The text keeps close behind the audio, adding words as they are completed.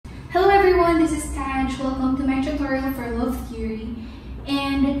everyone, this is Taj. Welcome to my tutorial for love theory.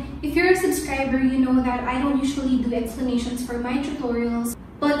 And if you're a subscriber, you know that I don't usually do explanations for my tutorials.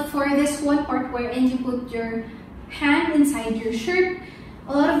 But for this one part wherein you put your hand inside your shirt,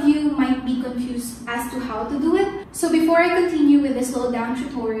 a lot of you might be confused as to how to do it. So before I continue with this slow down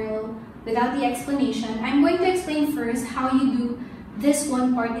tutorial without the explanation, I'm going to explain first how you do this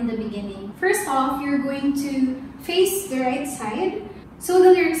one part in the beginning. First off, you're going to face the right side. So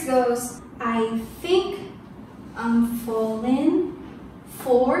the lyrics goes, I think I'm falling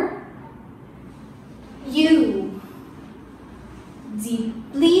for you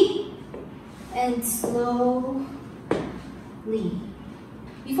deeply and slowly.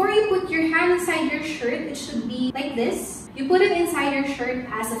 Before you put your hand inside your shirt, it should be like this. You put it inside your shirt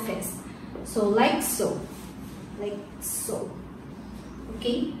as a fist. So like so. Like so.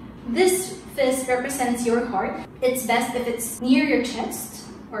 Okay? This fist represents your heart. It's best if it's near your chest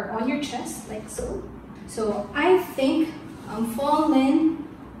or on your chest, like so. So I think I'm falling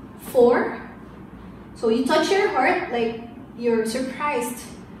for. So you touch your heart like you're surprised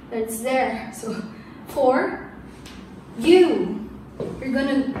that it's there. So for you. You're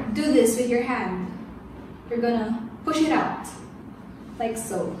gonna do this with your hand. You're gonna push it out like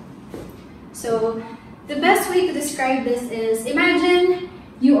so. So the best way to describe this is, imagine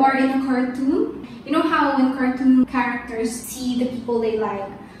you are in a cartoon. You know how when cartoon characters see the people they like,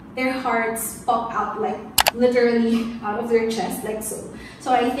 their hearts pop out like literally out of their chest like so.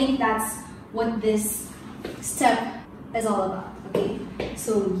 So I think that's what this step is all about, okay?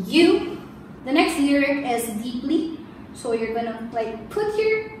 So you, the next lyric is deeply. So you're gonna like put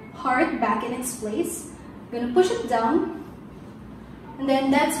your heart back in its place. You're gonna push it down. And then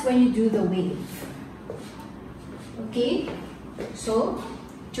that's when you do the wave. Okay? So,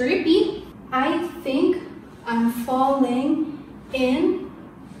 to repeat, I think I'm falling in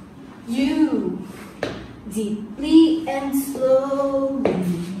you deeply and slowly.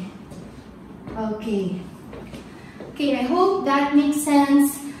 Okay. Okay, I hope that makes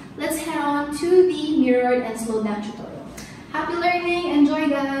sense. Let's head on to the mirrored and slowed down tutorial. Happy learning, enjoy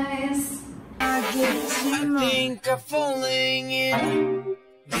guys! I think I'm falling in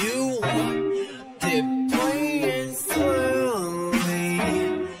you. Deeply slowly.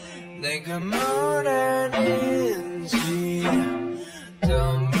 내가 뭐라는지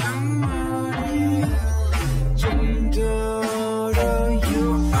더 맘먹을 정도로 you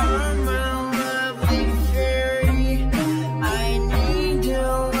are my lovely fairy. I need a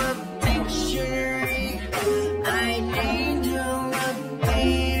love dictionary. I need a love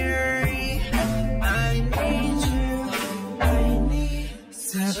theory. I need you. I need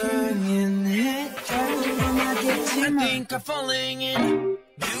사랑은 I think I'm falling in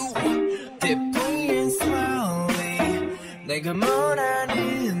you deeply and slowly. 내가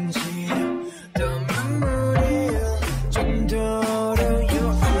뭐라는지 더 맘먹을 정도로 you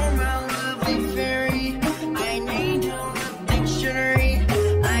are my lovely fairy. I need a love dictionary.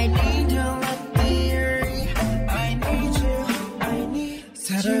 I need a love theory. I need you. I need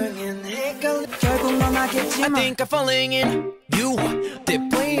사랑은 헷갈려 결국 넌 알겠지만 I think I'm falling in you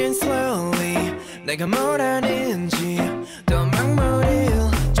deeply and slowly. 내가 뭐라는지 더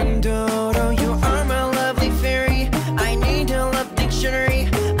막모를 정도로 you are my lovely fairy. I need a love dictionary.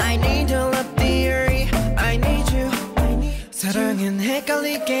 I need a love theory. I need you. I need 사랑은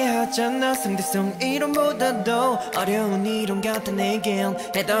헷갈리게 하잖아. 상대성 이론보다도 어려운 이론 같은 내겐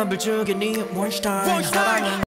해답을 주게 네 Wonstein.